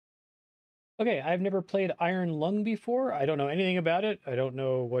Okay, I've never played Iron Lung before. I don't know anything about it. I don't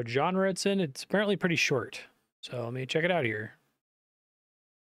know what genre it's in. It's apparently pretty short. So let me check it out here.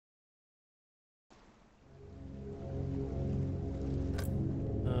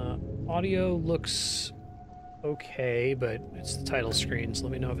 Audio looks okay, but it's the title screen, so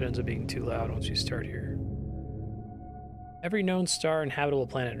let me know if it ends up being too loud once we start here. Every known star and habitable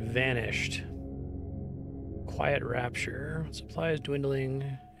planet vanished. Quiet rapture. Supplies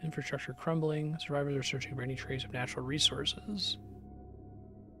dwindling. Infrastructure crumbling. Survivors are searching for any trace of natural resources.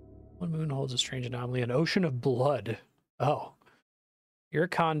 One moon holds a strange anomaly, an ocean of blood. Oh. You're a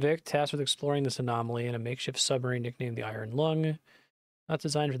convict tasked with exploring this anomaly in a makeshift submarine nicknamed the Iron Lung. Not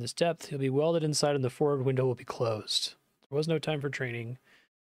designed for this depth, you'll be welded inside and the forward window will be closed. There was no time for training.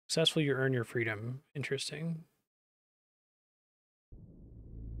 Successfully, you earn your freedom. Interesting.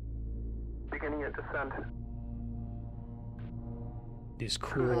 Beginning your descent. These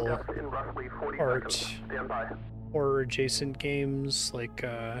cool art, horror adjacent games like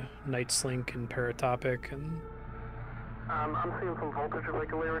Night's Link and Paratopic. And I'm seeing some voltage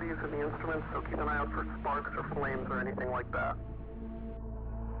irregularities in the instruments, so keep an eye out for sparks or flames or anything like that.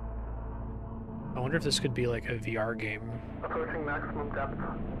 I wonder if this could be like a VR game. Approaching maximum depth.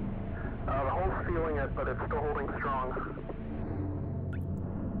 The hull's feeling it, but it's still holding strong.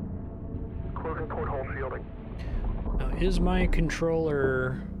 Closing porthole shielding. Now, is my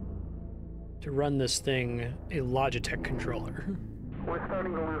controller to run this thing a Logitech controller? We're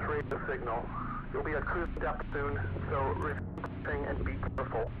starting to lose radio signal. You'll be at cruise depth soon, so refreshing and be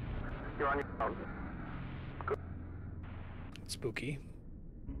careful. You're on your own. Good. Spooky.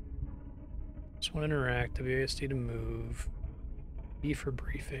 Just want to interact, WASD to move, B for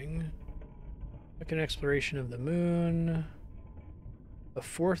briefing. Second exploration of the moon. A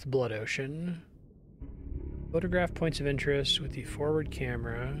fourth blood ocean. Photograph points of interest with the forward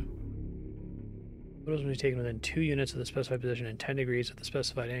camera. Photos will be taken within 2 units of the specified position and 10 degrees at the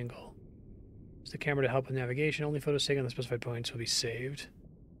specified angle. Use the camera to help with navigation. Only photos taken on the specified points will be saved.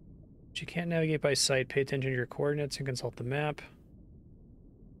 If you can't navigate by sight, pay attention to your coordinates and consult the map.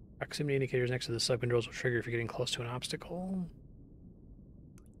 Proximity indicators next to the sub-controls will trigger if you're getting close to an obstacle.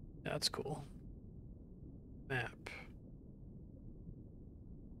 That's cool. Map.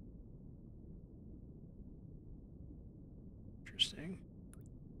 Interesting.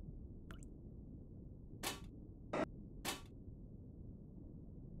 It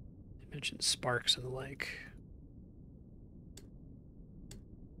mentioned sparks and the like.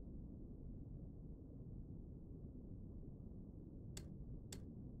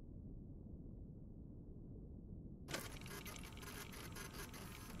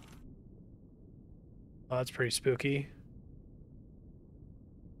 Oh, that's pretty spooky.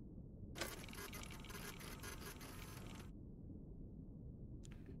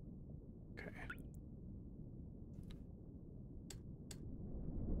 Okay.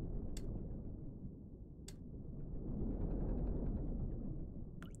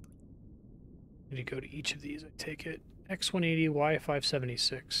 Need to go to each of these, I take it. X180,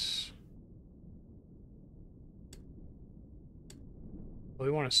 Y576. Well,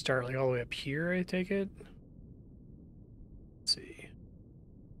 we want to start like all the way up here, I take it. Let's see.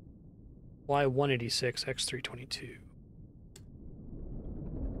 Y186, X322.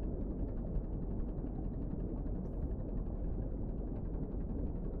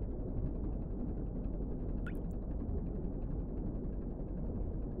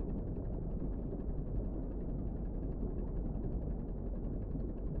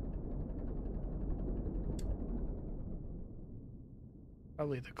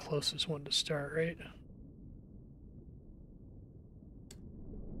 Probably the closest one to start, right?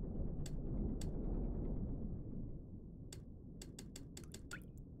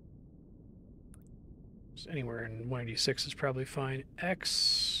 So anywhere in 186 is probably fine.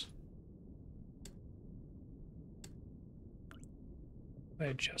 X. I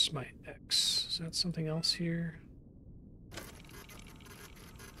adjust my X. Is that something else here?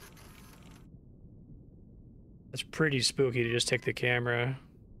 That's pretty spooky to just take the camera.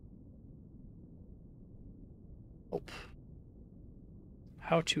 Oh.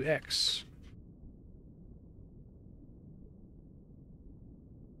 How to X.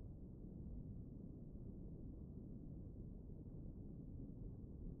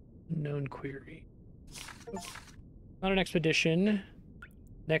 Known query. Oh. Not an expedition. An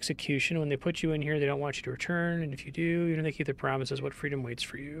execution. When they put you in here, they don't want you to return. And if you do, even if they keep their promises, what freedom waits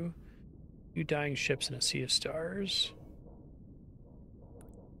for you? Few dying ships in a sea of stars.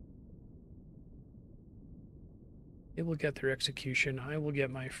 They will get their execution. I will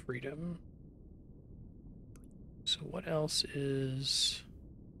get my freedom. So what else is...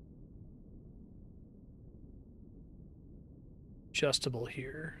 adjustable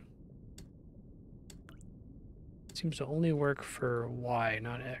here. Seems to only work for Y,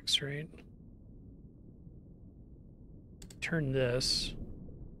 not X, right? Turn this.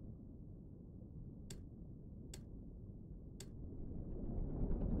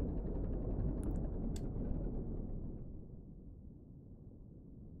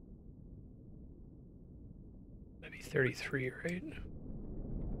 Maybe 33, right?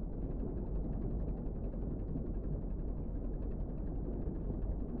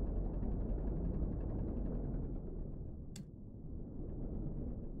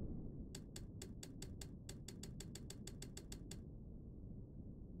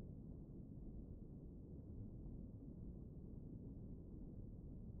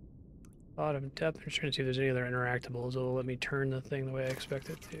 Bottom depth. I'm just trying to see if there's any other interactables that will let me turn the thing the way I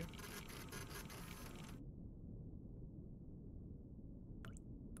expect it to.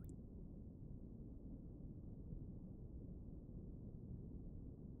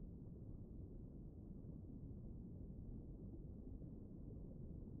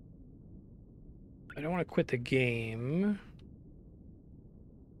 I don't want to quit the game.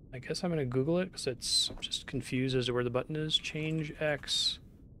 I guess I'm going to Google it because I'm just confused as to where the button is. Change X.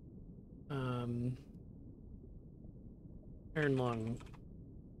 Iron lung.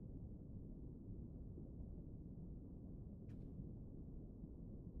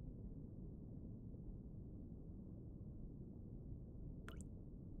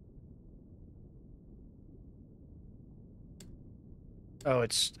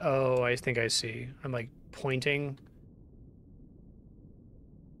 Oh, I think I see. I'm like pointing.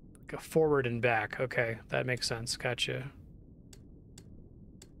 Go forward and back. Okay, that makes sense. Gotcha.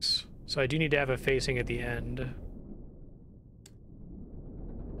 So I do need to have a facing at the end.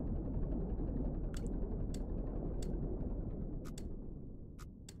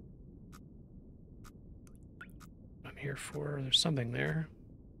 I'm here for. There's something there.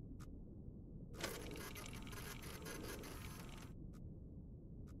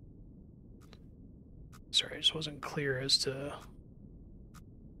 Sorry, I just wasn't clear as to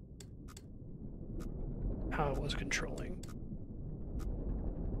how it was controlling.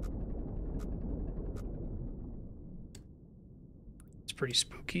 It's pretty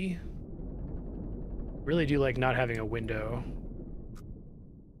spooky. Really do like not having a window.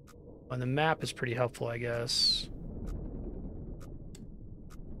 On the map is pretty helpful, I guess.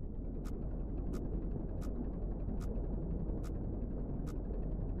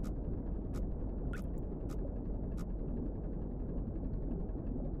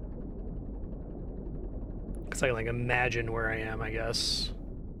 I can like imagine where I am, I guess.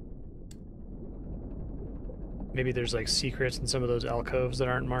 Maybe there's like secrets in some of those alcoves that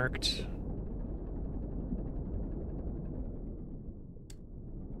aren't marked.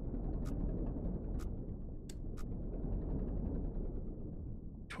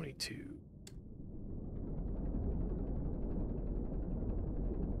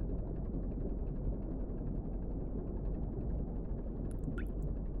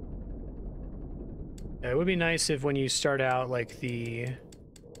 It would be nice if when you start out, like, the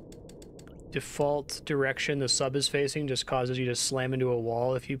default direction the sub is facing just causes you to slam into a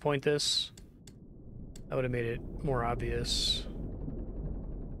wall if you point this. That would have made it more obvious.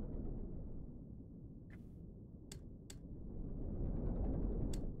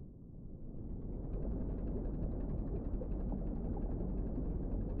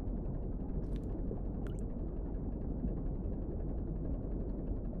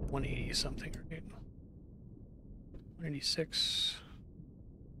 $180 something, right? 186,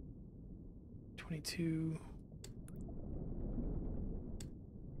 22.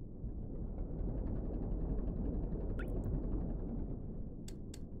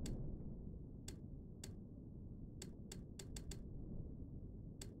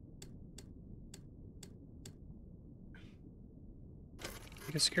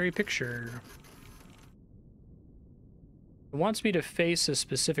 Take a scary picture. It wants me to face a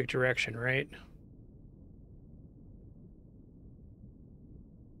specific direction, right?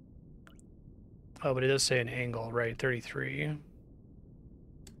 Oh, but it does say an angle, right? 33.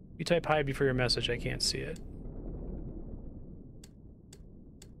 You type hide before your message, I can't see it.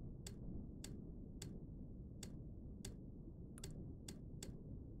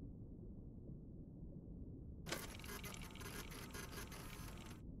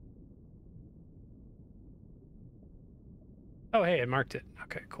 Oh, hey, it marked it.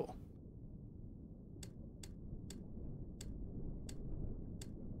 Okay, cool.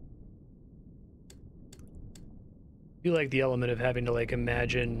 You like the element of having to like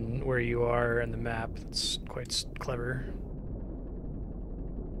imagine where you are in the map. That's quite clever.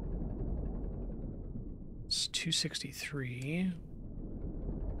 It's 263.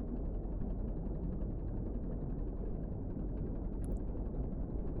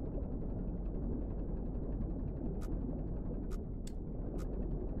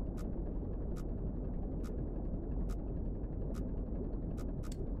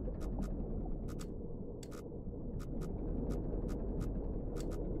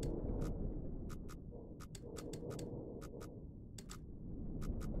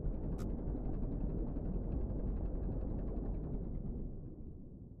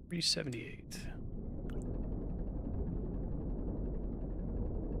 378.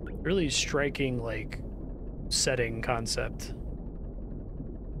 Really striking, like, setting concept.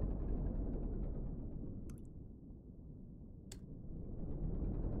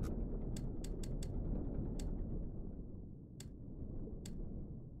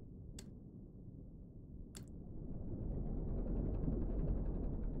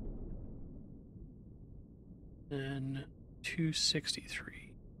 And 263.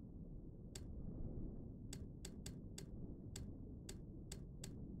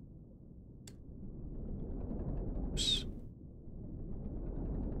 Oops.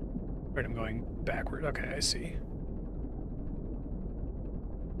 Right, I'm going backward. Okay, I see.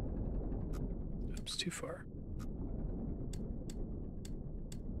 Oops, too far.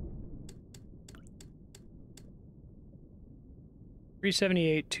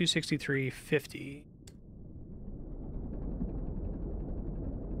 $378, $263, $50.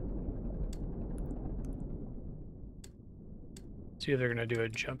 See if they're gonna do a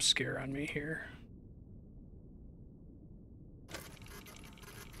jump scare on me here.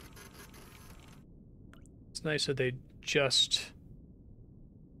 It's nice that they just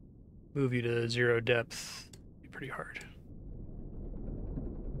move you to 0 depth. It'd be pretty hard.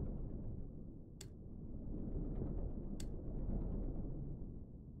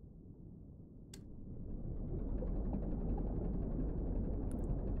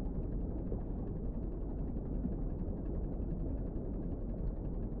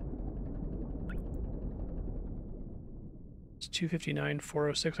 It's 259,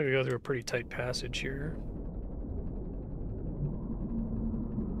 406. I gotta go through a pretty tight passage here.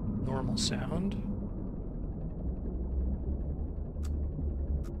 Normal sound.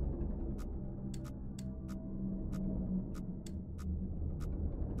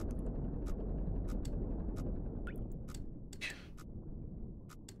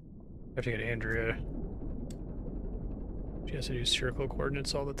 I have to get Andrea. She has to do circle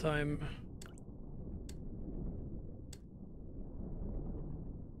coordinates all the time.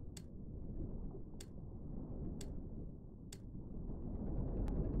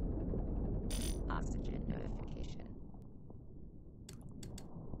 Oxygen notification.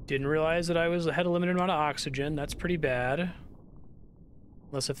 Didn't realize that I had a limited amount of oxygen. That's pretty bad.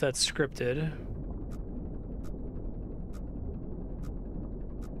 Unless if that's scripted.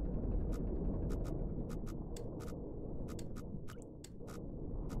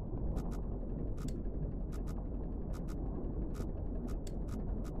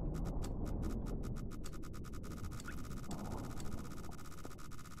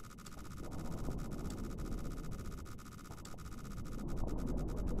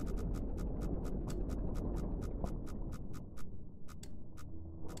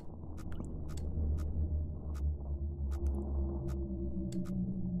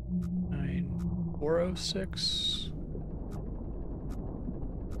 Nine, 406.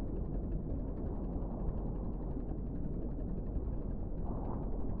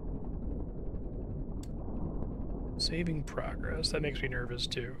 Saving progress. That makes me nervous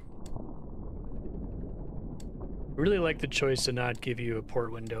too. I really like the choice to not give you a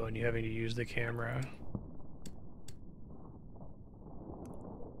port window and you having to use the camera.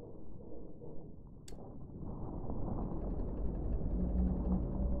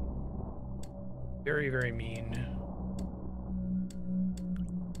 Very, very mean.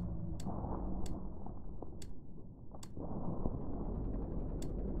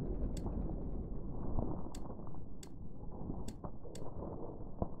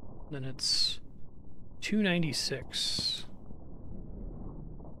 Then it's 296.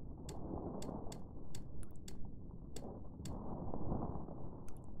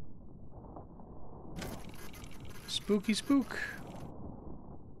 Spooky spook.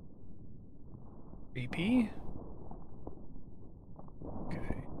 BP?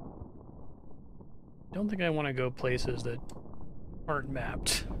 Okay. Don't think I want to go places that aren't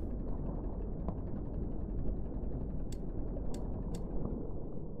mapped.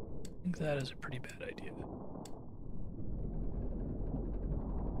 I think that is a pretty bad idea.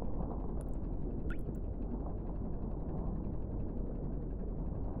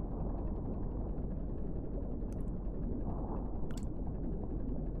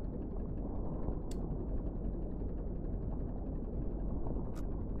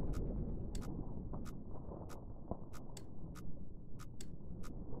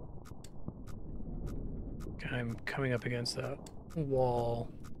 I'm coming up against that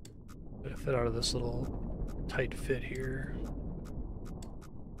wall. Gotta fit out of this little tight fit here.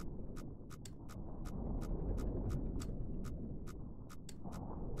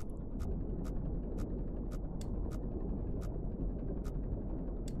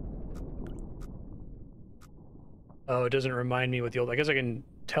 Oh, it doesn't remind me what the old. I guess I can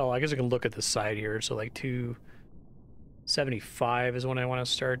tell. I guess I can look at the side here. So like 275 is when I want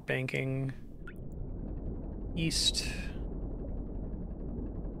to start banking east.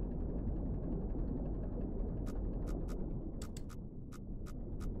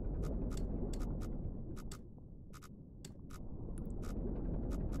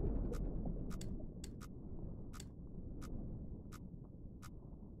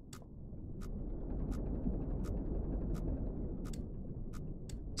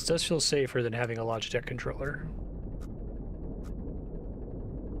 This does feel safer than having a Logitech controller.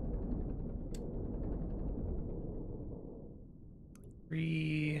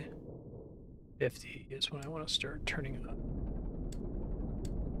 $350 is when I want to start turning it up.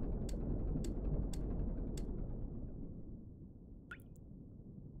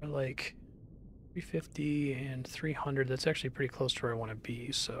 Or like 350 and 300. That's actually pretty close to where I want to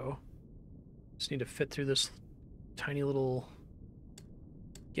be. So just need to fit through this tiny little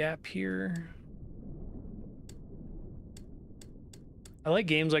gap here. I like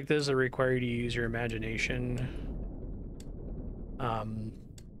games like this that require you to use your imagination.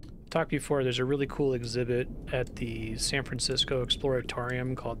 Talked before, there's a really cool exhibit at the San Francisco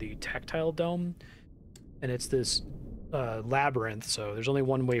Exploratorium called the Tactile Dome, and it's this labyrinth, so there's only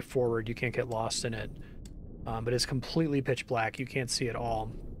one way forward. You can't get lost in it, but it's completely pitch black. You can't see at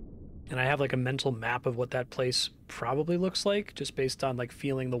all. And I have like a mental map of what that place probably looks like, just based on like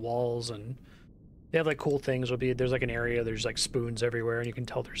feeling the walls. And they have like cool things. There's like an area, there's like spoons everywhere, and you can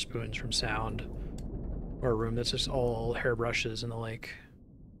tell they're spoons from sound. Or a room that's just all hairbrushes and the like.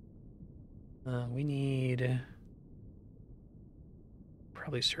 We need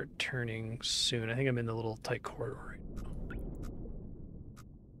probably start turning soon. I think I'm in the little tight corridor right now.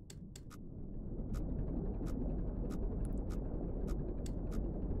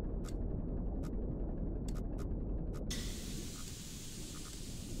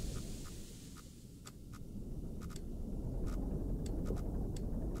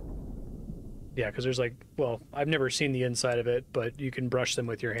 Yeah, because there's like, well, I've never seen the inside of it, but you can brush them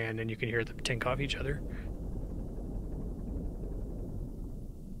with your hand and you can hear them tink off each other.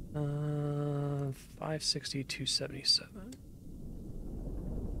 560, 277.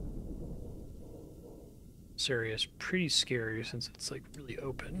 This area is pretty scary since it's like really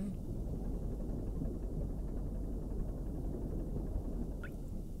open.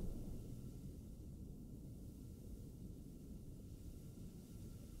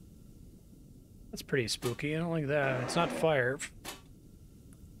 That's pretty spooky. I don't like that. It's not fire.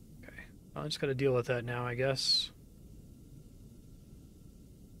 Okay. I just gotta deal with that now, I guess.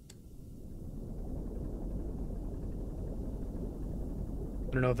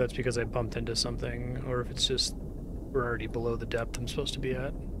 I don't know if that's because I bumped into something or if it's just we're already below the depth I'm supposed to be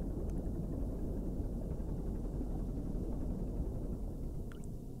at.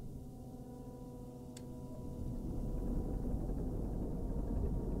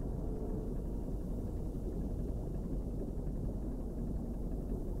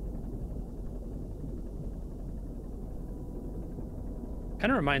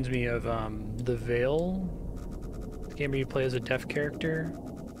 Kind of reminds me of The Veil, the game where you play as a deaf character.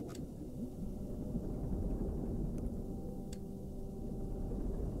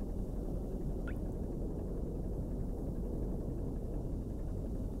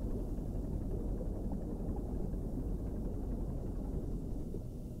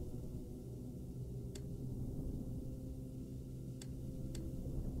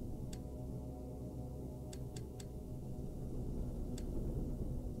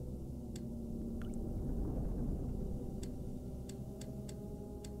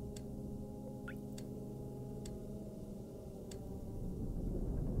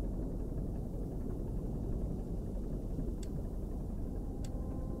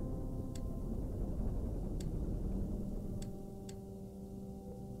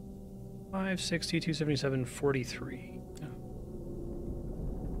 Five 60, 277, 43.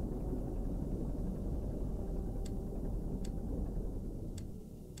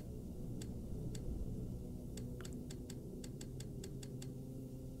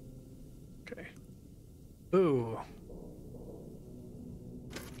 Okay. Ooh.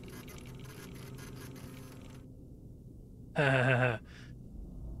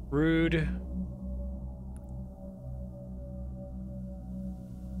 Rude.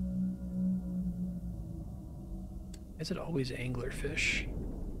 Is it always anglerfish?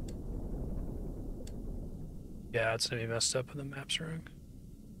 Yeah, it's gonna be messed up when the map's wrong.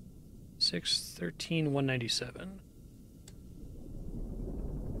 613, 197.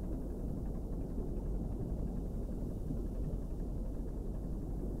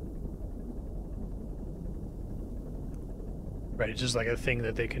 Right, it's just like a thing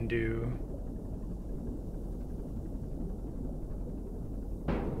that they can do.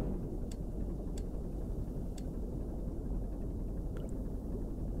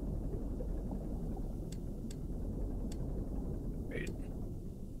 Right.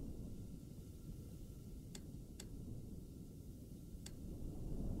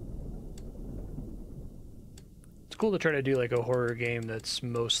 It's cool to try to do like a horror game that's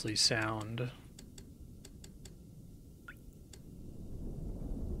mostly sound.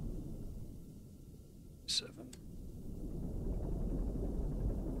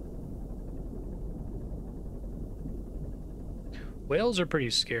 Whales are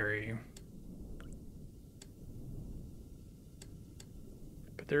pretty scary.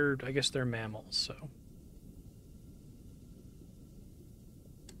 But I guess they're mammals, so.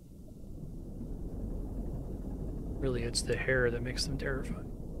 Really, it's the hair that makes them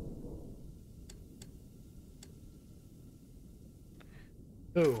terrifying.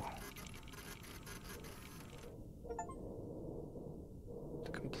 Oh.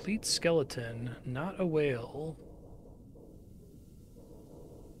 The complete skeleton, not a whale.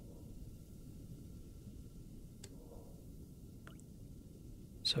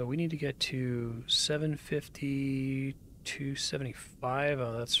 So we need to get to 750, 275.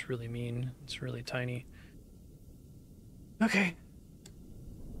 Oh, that's really mean. It's really tiny. Okay.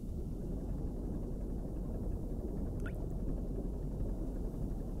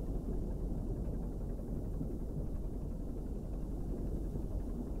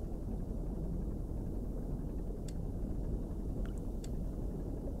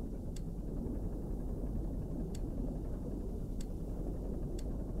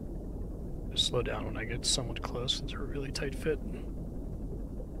 Slow down when I get somewhat close. It's a really tight fit.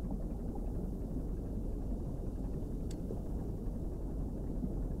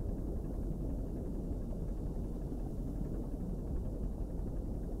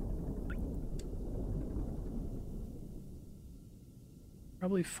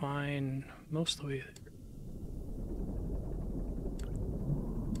 Probably fine most of the way.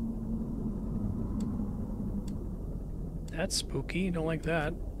 That's spooky. Don't like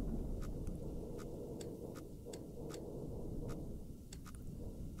that.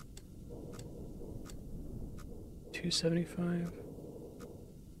 $275.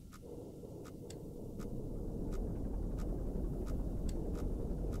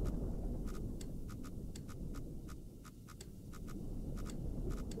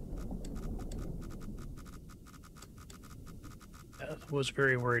 I was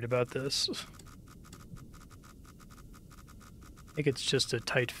very worried about this. I think it's just a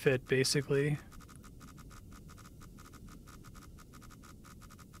tight fit, basically.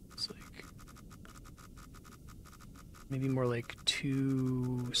 It's like maybe more like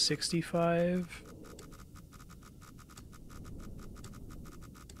 265.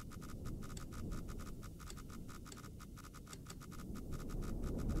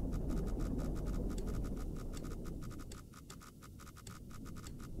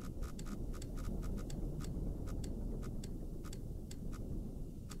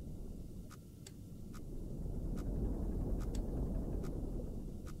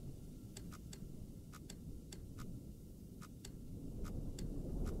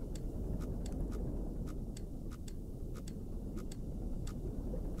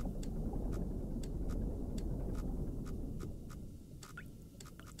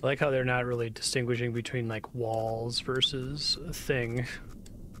 I like how they're not really distinguishing between like walls versus a thing.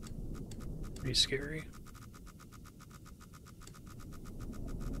 Pretty scary.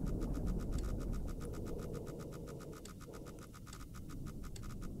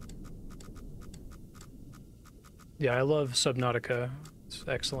 Yeah, I love Subnautica. It's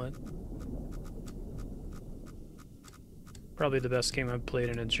excellent. Probably the best game I've played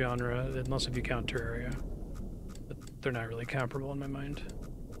in its genre, unless if you count Terraria. But they're not really comparable in my mind.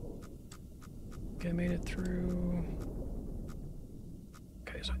 Okay, I made it through.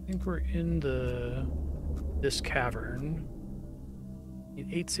 Okay, so I think we're in this cavern. Need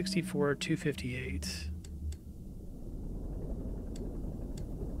 864, 258.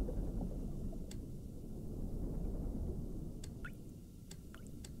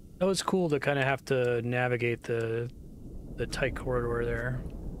 That was cool to kind of have to navigate the tight corridor there.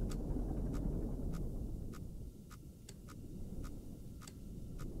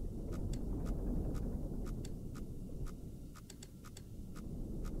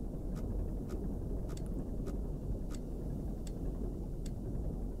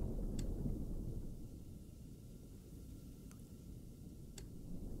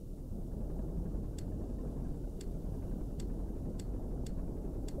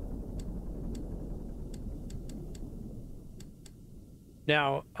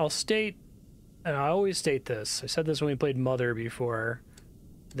 Now, I'll state, and I always state this, I said this when we played Mother before,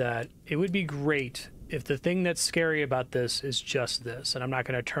 that it would be great if the thing that's scary about this is just this, and I'm not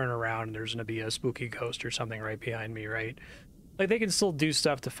going to turn around and there's going to be a spooky ghost or something right behind me, right? Like, they can still do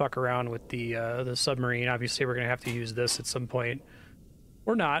stuff to fuck around with the submarine. Obviously, we're going to have to use this at some point.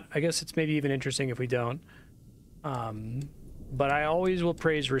 Or not. I guess it's maybe even interesting if we don't. But I always will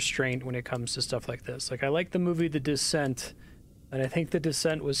praise restraint when it comes to stuff like this. Like, I like the movie The Descent, and I think The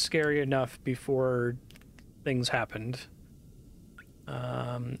Descent was scary enough before things happened. All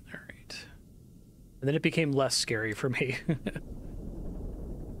right. And then it became less scary for me.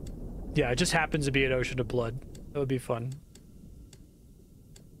 Yeah, it just happens to be an ocean of blood. That would be fun.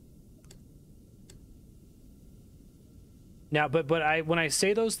 Now, but when I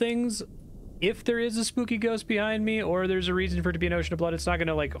say those things, if there is a spooky ghost behind me or there's a reason for it to be an ocean of blood, it's not going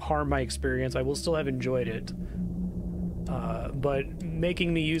to, like, harm my experience. I will still have enjoyed it. But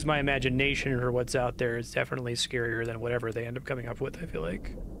making me use my imagination for what's out there is definitely scarier than whatever they end up coming up with, I feel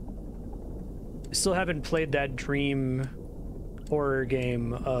like. I still haven't played that dream horror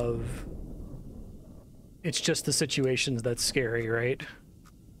game of it's just the situations that's scary, right?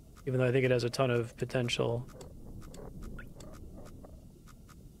 Even though I think it has a ton of potential.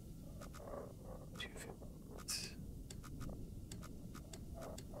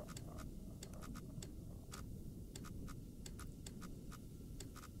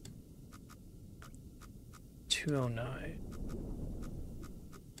 $209.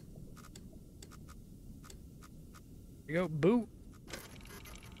 Here you go, boo.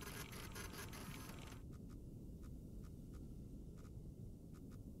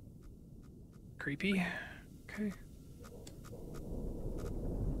 Creepy. Okay.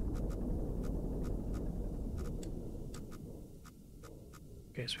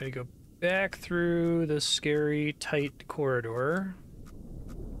 Okay, so we gotta go back through the scary, tight corridor.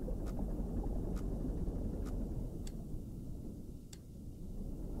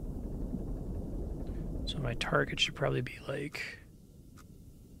 So my target should probably be like,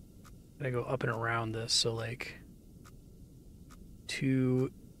 I go up and around this, so like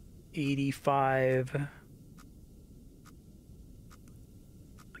 285.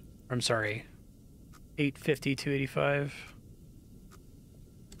 I'm sorry, 850, 285.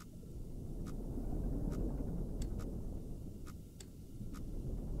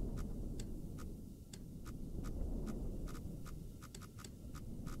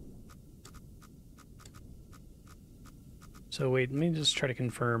 So wait, let me just try to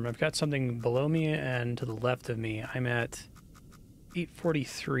confirm. I've got something below me and to the left of me. I'm at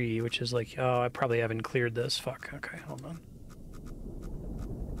 843, which is like, oh, I probably haven't cleared this. Fuck. Okay, hold on.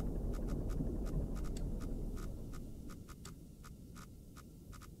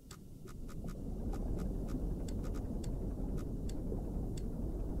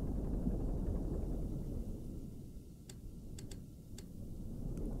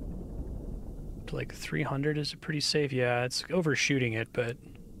 Like 300 is pretty safe. Yeah, it's overshooting it, but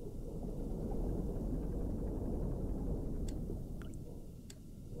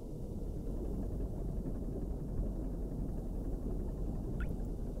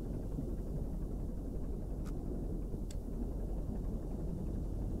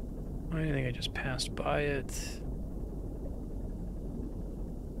I think I just passed by it.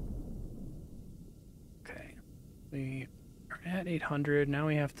 Okay, we at 800, now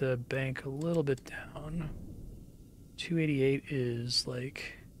we have to bank a little bit down. 288 is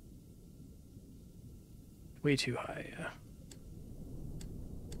like way too high, yeah.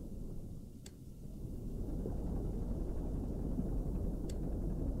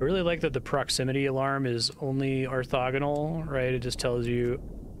 I really like that the proximity alarm is only orthogonal, right? It just tells you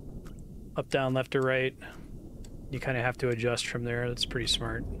up, down, left, or right. You kind of have to adjust from there. That's pretty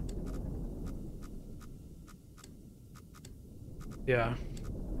smart. Yeah.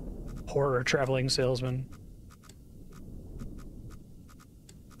 Horror traveling salesman.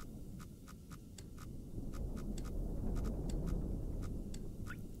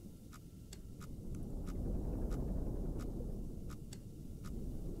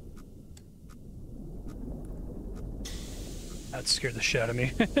 That scared the shit out of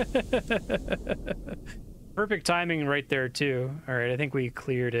me. Perfect timing right there, too. All right, I think we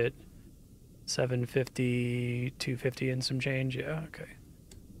cleared it. 750, 250 and some change. Yeah, okay.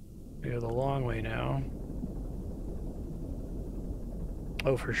 We go the long way now.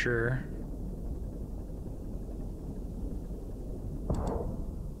 Oh, for sure.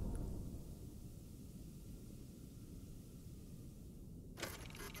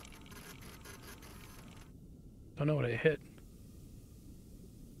 Don't know what I hit.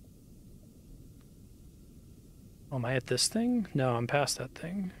 Oh, am I at this thing? No, I'm past that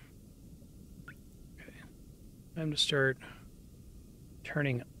thing. Okay. Time to start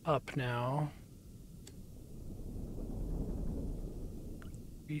turning up now.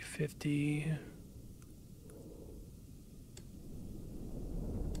 350.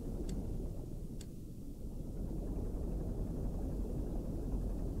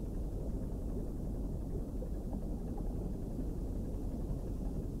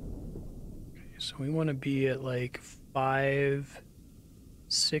 So we want to be at like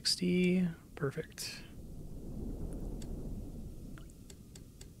 560. Perfect.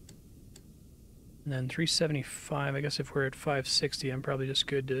 And then 375. I guess if we're at 560, I'm probably just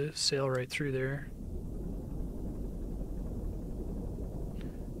good to sail right through there.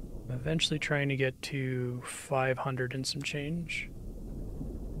 I'm eventually trying to get to 500 and some change.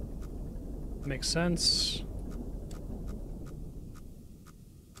 Makes sense.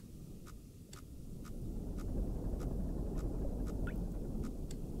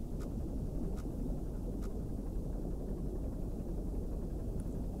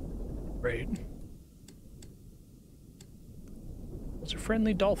 Right. It's a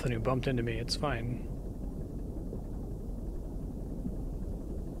friendly dolphin who bumped into me. It's fine.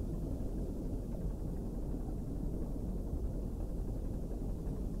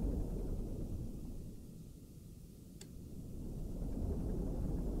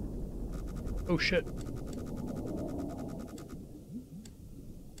 Oh shit.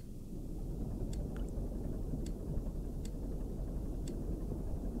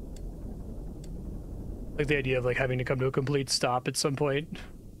 Like the idea of like having to come to a complete stop at some point.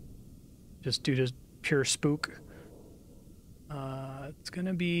 Just due to pure spook. It's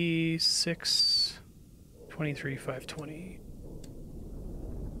gonna be 623, 520.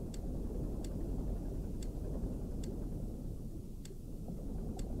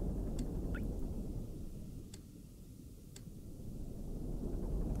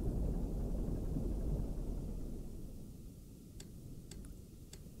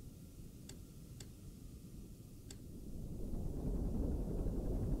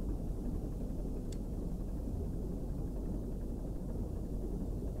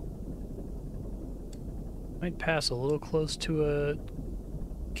 Might pass a little close to a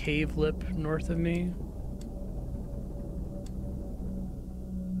cave lip north of me.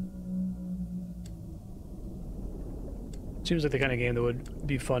 Seems like the kind of game that would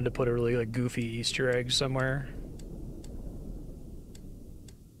be fun to put a really like goofy Easter egg somewhere.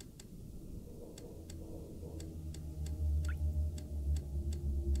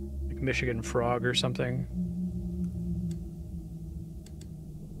 Like Michigan frog or something.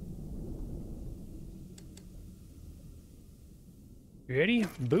 You ready?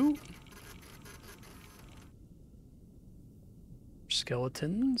 Boo!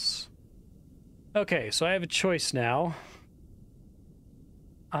 Skeletons. Okay, so I have a choice now.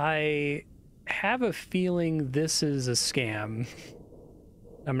 I have a feeling this is a scam.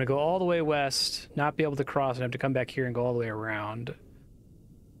 I'm gonna go all the way west, not be able to cross, and have to come back here and go all the way around.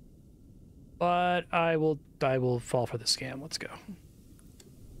 But I will fall for the scam. Let's go.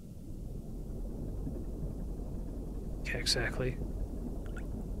 Okay, exactly.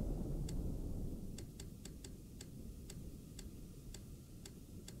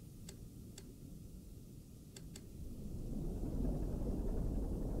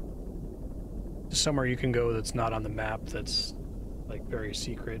 Somewhere you can go that's not on the map, that's like very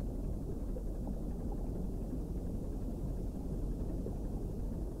secret.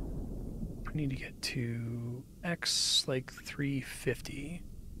 I need to get to X like 350.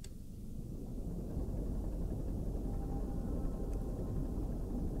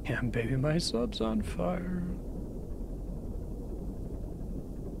 Yeah, baby, my sub's on fire.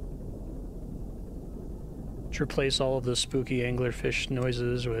 Let's replace all of the spooky anglerfish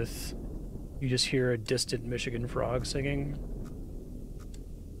noises with you just hear a distant Michigan frog singing.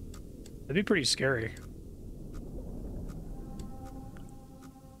 That'd be pretty scary.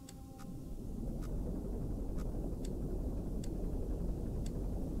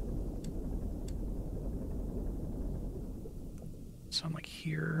 So I'm like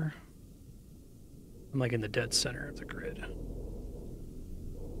here. I'm like in the dead center of the grid.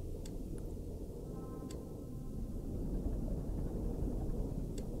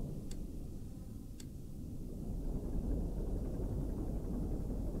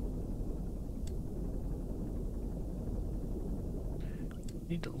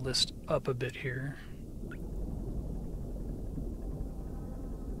 Need to list up a bit here.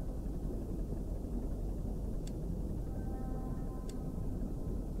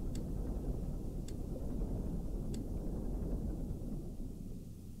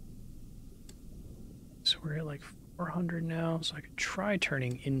 So we're at like 400 now, so I could try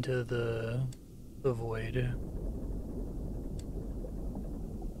turning into the void.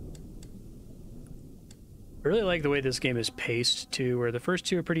 I really like the way this game is paced too, where the first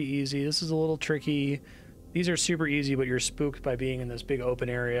two are pretty easy. This is a little tricky. These are super easy, but you're spooked by being in this big open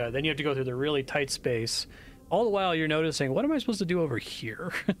area. Then you have to go through the really tight space. All the while you're noticing, what am I supposed to do over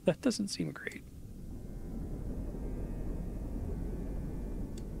here? That doesn't seem great.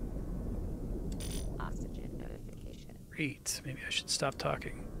 Oxygen notification. Great. Maybe I should stop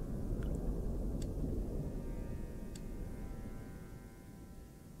talking.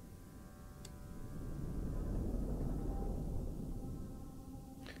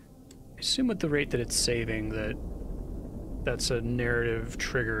 I assume with the rate that it's saving that's a narrative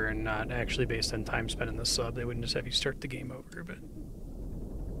trigger and not actually based on time spent in the sub. They wouldn't just have you start the game over, but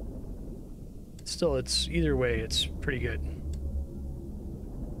still, it's either way, it's pretty good.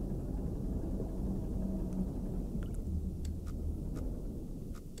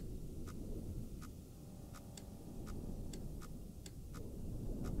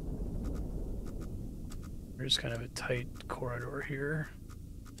 There's kind of a tight corridor here.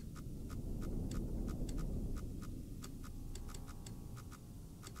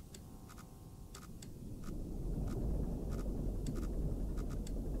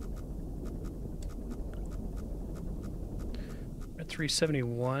 At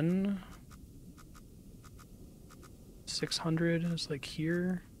 371. 600 is like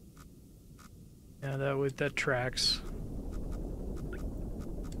here. Yeah, that tracks.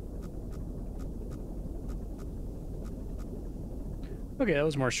 Okay, that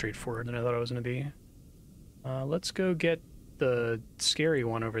was more straightforward than I thought it was going to be. Let's go get the scary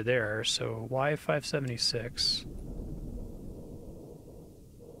one over there. So Y576.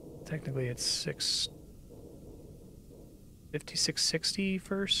 Technically it's 5660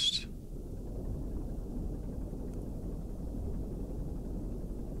 first.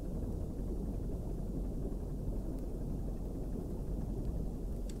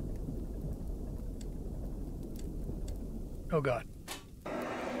 Oh god.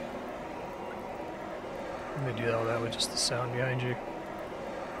 I'm gonna do all that with just the sound behind you.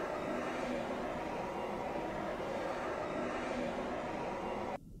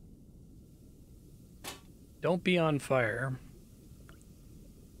 Don't be on fire.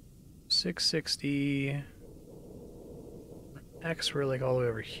 660. X, we're like all the way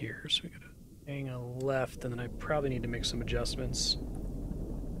over here, so we gotta hang a left, and then I probably need to make some adjustments.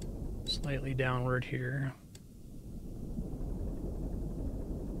 Slightly downward here.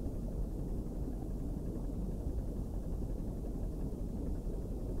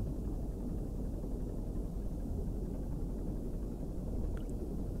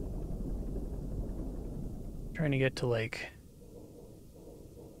 Trying to get to like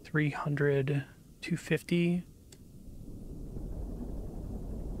 300, 250.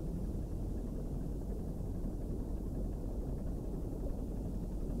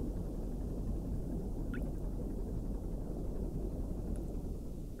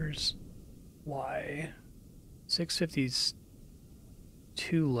 Where's Y? 650's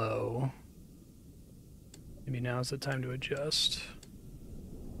too low. Maybe now's the time to adjust.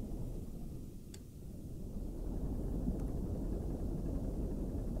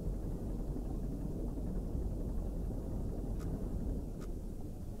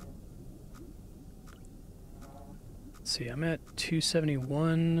 See, I'm at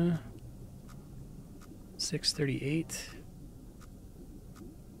 271, 638.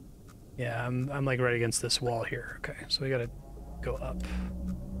 Yeah, I'm like right against this wall here. Okay, so we gotta go up.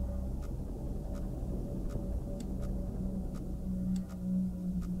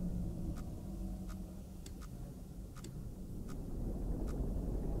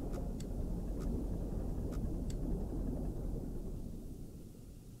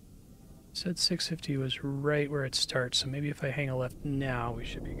 Said 650 was right where it starts, so maybe if I hang a left now, we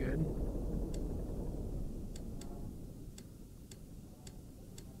should be good.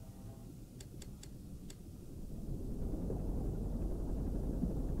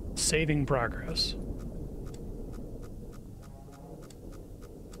 Saving progress.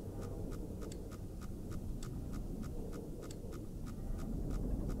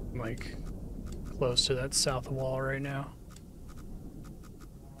 I'm like close to that south wall right now.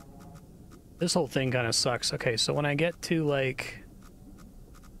 This whole thing kind of sucks. Okay, so when I get to like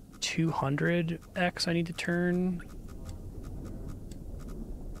 200x, I need to turn.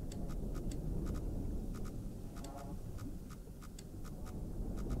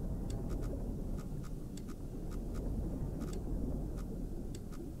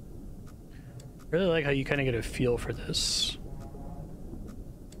 I really like how you kind of get a feel for this.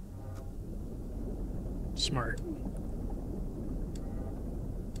 Smart.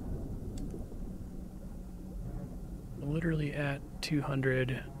 literally at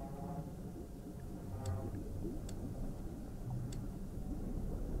 200.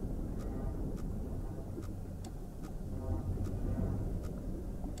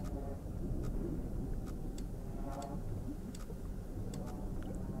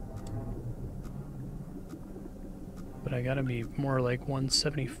 But I gotta be more like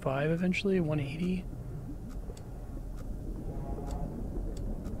 175 eventually, 180.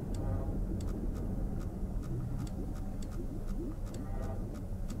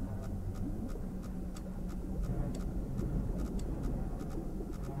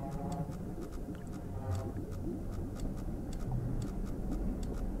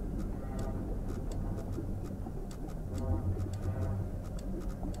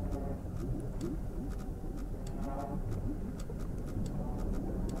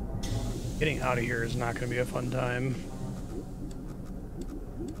 Getting out of here is not going to be a fun time.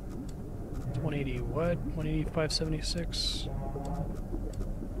 180 what? 185.76.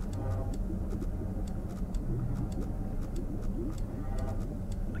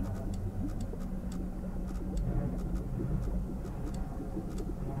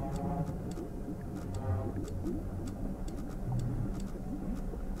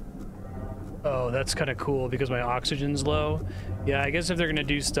 Oh, that's kind of cool because my oxygen's low. Yeah, I guess if they're gonna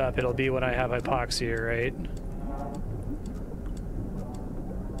do stuff, it'll be when I have hypoxia, right?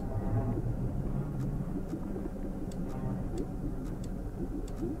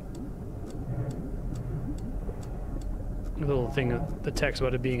 A little thing, the text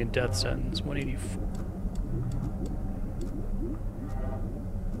about it being a death sentence, 184.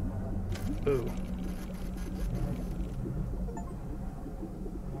 Ooh.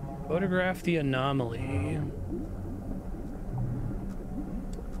 Photograph the anomaly.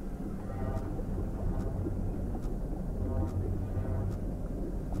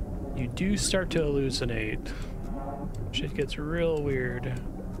 You do start to hallucinate. Shit gets real weird.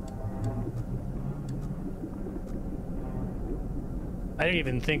 I didn't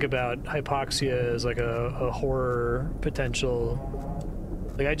even think about hypoxia as like a horror potential.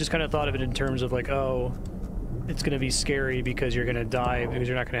 Like I just kind of thought of it in terms of like, oh, it's gonna be scary because you're gonna die because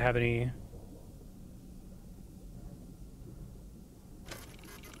you're not gonna have any.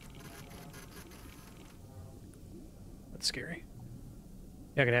 That's scary.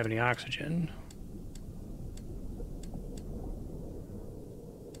 You're not gonna have any oxygen.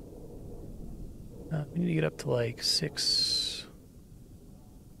 We need to get up to like 6,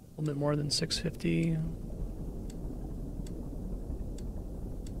 a little bit more than 650.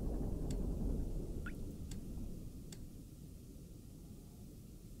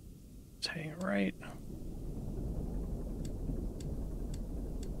 Hang it right.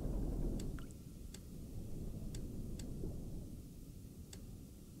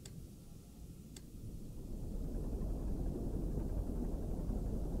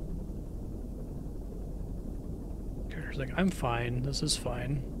 Character's like, I'm fine. This is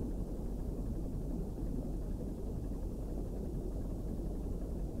fine.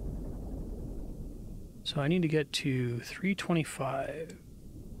 So I need to get to 325.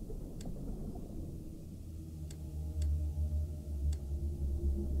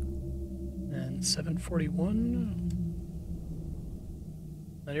 And 741.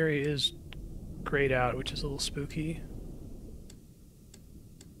 That area is grayed out, which is a little spooky.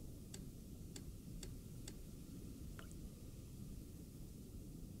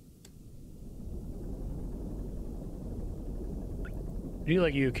 I do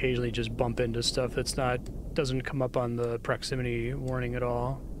like you occasionally just bump into stuff that's doesn't come up on the proximity warning at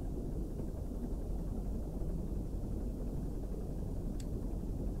all.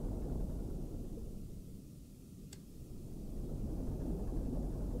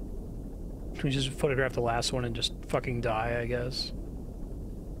 Can we just photograph the last one and just fucking die, I guess?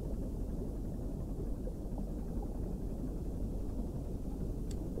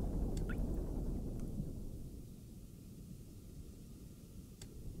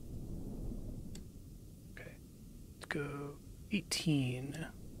 Okay. Let's go 18.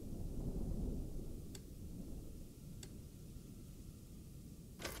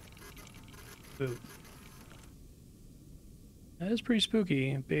 Ooh. That is pretty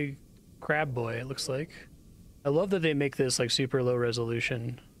spooky. Big crab boy, it looks like. I love that they make this like super low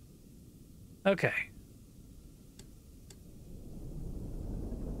resolution. Okay.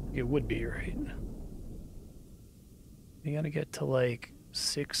 It would be, right? We gotta get to like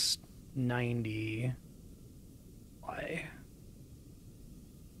 690. Why?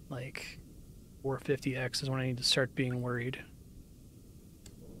 Like 450x is when I need to start being worried.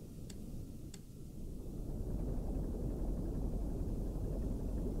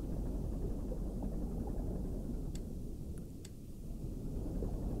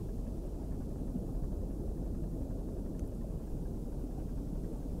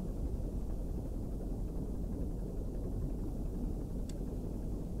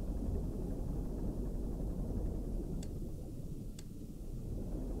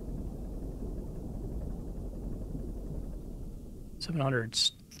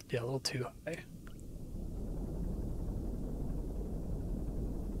 700's, yeah, a little too high.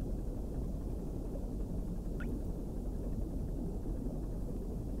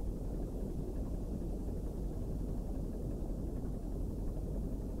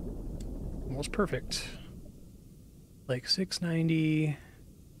 Almost perfect. Like 690. I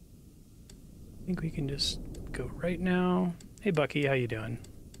think we can just go right now. Hey Bucky, how you doing?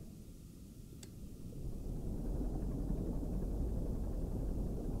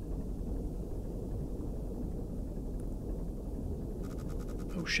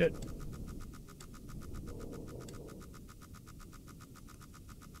 Oh shit.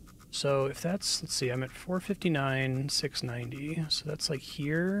 So if that's, let's see, I'm at 459, 690. So that's like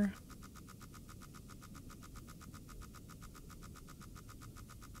here.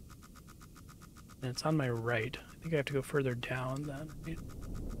 And it's on my right. I think I have to go further down then. Right?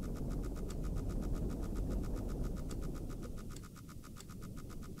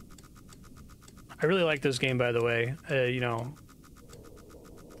 I really like this game, by the way. You know,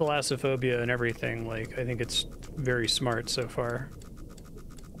 thalassophobia and everything. Like, I think it's very smart so far.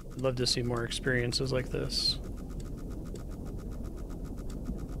 I'd love to see more experiences like this.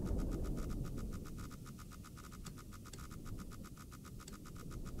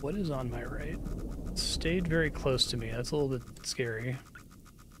 What is on my right? It stayed very close to me. That's a little bit scary.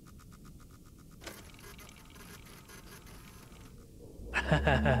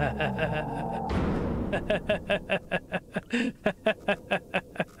 I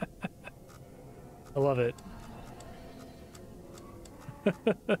love it.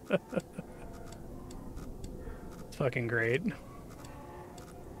 It's fucking great.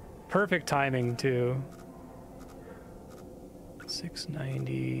 Perfect timing, too.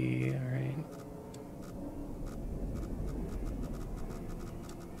 690, all right.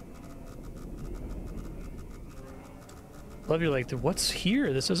 Love, you're like, what's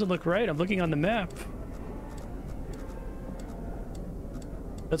here? This doesn't look right. I'm looking on the map.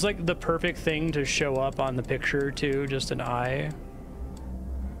 That's like the perfect thing to show up on the picture too, just an eye.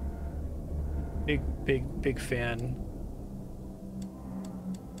 Big fan.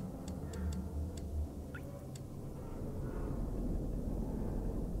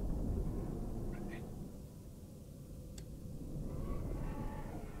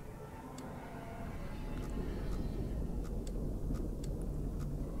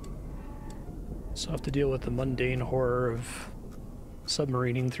 So I have to deal with the mundane horror of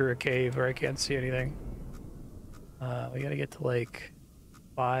submarining through a cave where I can't see anything. We gotta get to like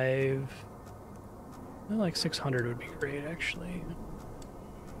 5... like 600 would be great, actually.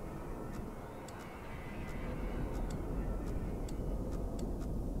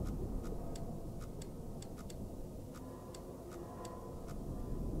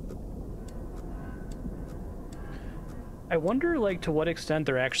 I wonder, like, to what extent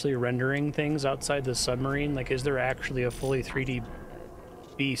they're actually rendering things outside the submarine. Like, is there actually a fully 3D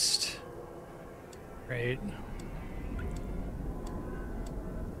beast? Right?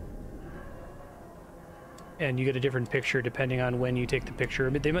 And you get a different picture depending on when you take the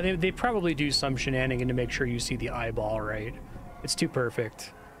picture. But they probably do some shenanigan to make sure you see the eyeball right. It's too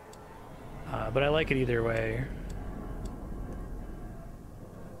perfect. But I like it either way.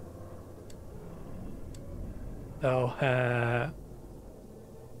 Oh, a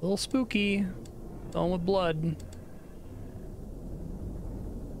little spooky. Going with blood.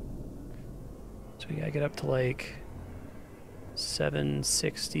 So we gotta get up to like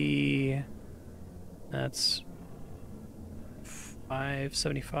 760. That's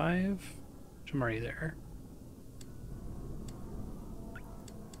 575. I'm already there.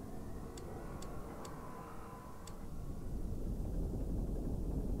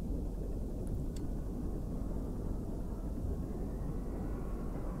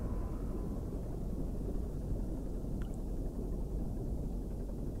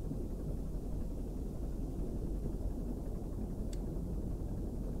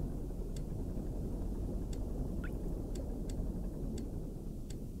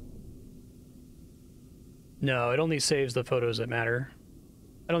 No, it only saves the photos that matter.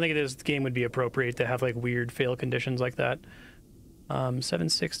 I don't think this game would be appropriate to have like weird fail conditions like that.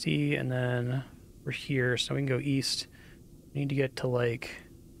 760, and then we're here, so we can go east. We need to get to like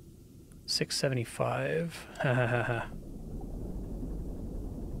 675.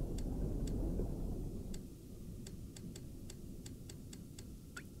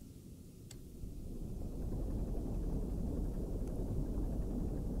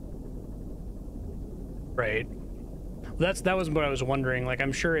 Right. That was what I was wondering. Like,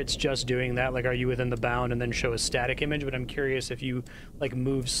 I'm sure it's just doing that. Like, are you within the bound and then show a static image? But I'm curious if you like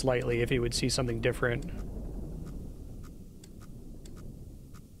move slightly, if you would see something different.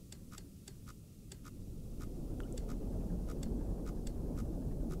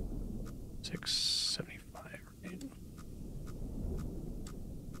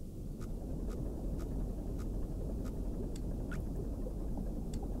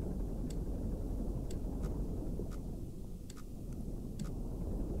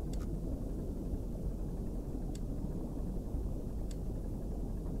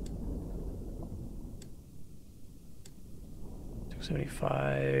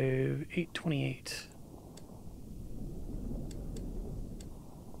 275, 828.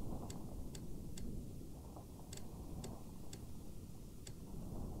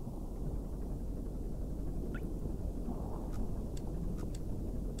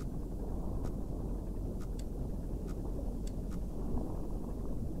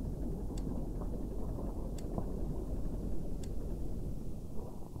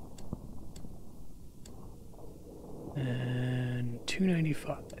 And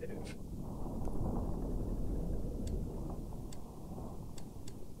 295.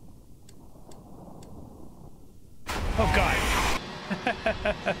 Oh god.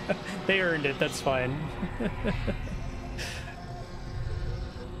 They earned it, that's fine.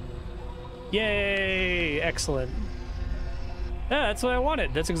 Yay! Excellent. Yeah, that's what I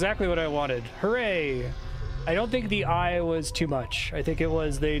wanted. That's exactly what I wanted. Hooray! I don't think the eye was too much. I think it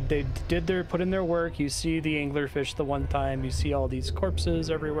was they put in their work. You see the anglerfish the one time. You see all these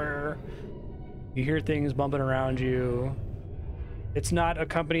corpses everywhere. You hear things bumping around you. It's not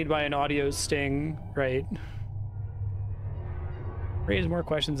accompanied by an audio sting, right? Raise more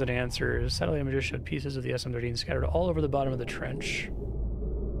questions than answers. Satellite images showed pieces of the SM-13 scattered all over the bottom of the trench.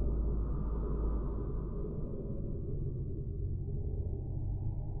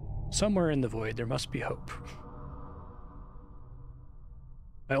 Somewhere in the void, there must be hope.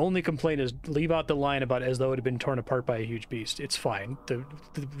 My only complaint is leave out the line about as though it had been torn apart by a huge beast. It's fine.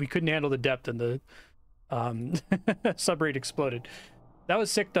 We couldn't handle the depth and the submarine exploded. That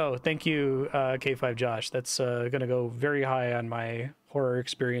was sick, though. Thank you, K5 Josh. That's going to go very high on my horror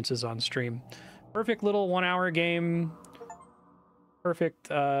experiences on stream. Perfect little 1 hour game. Perfect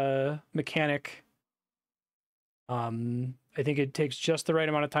mechanic. I think it takes just the right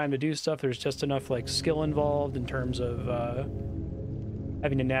amount of time to do stuff. There's just enough like skill involved in terms of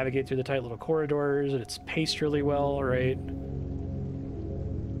having to navigate through the tight little corridors, and it's paced really well, right?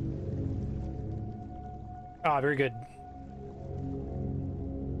 Ah, very good.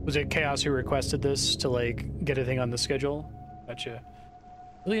 Was it Chaos who requested this to like get a thing on the schedule? Gotcha.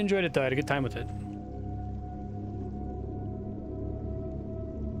 Really enjoyed it though. I had a good time with it.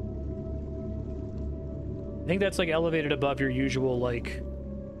 I think that's like elevated above your usual like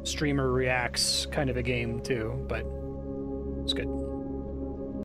streamer reacts kind of a game too, but it's good.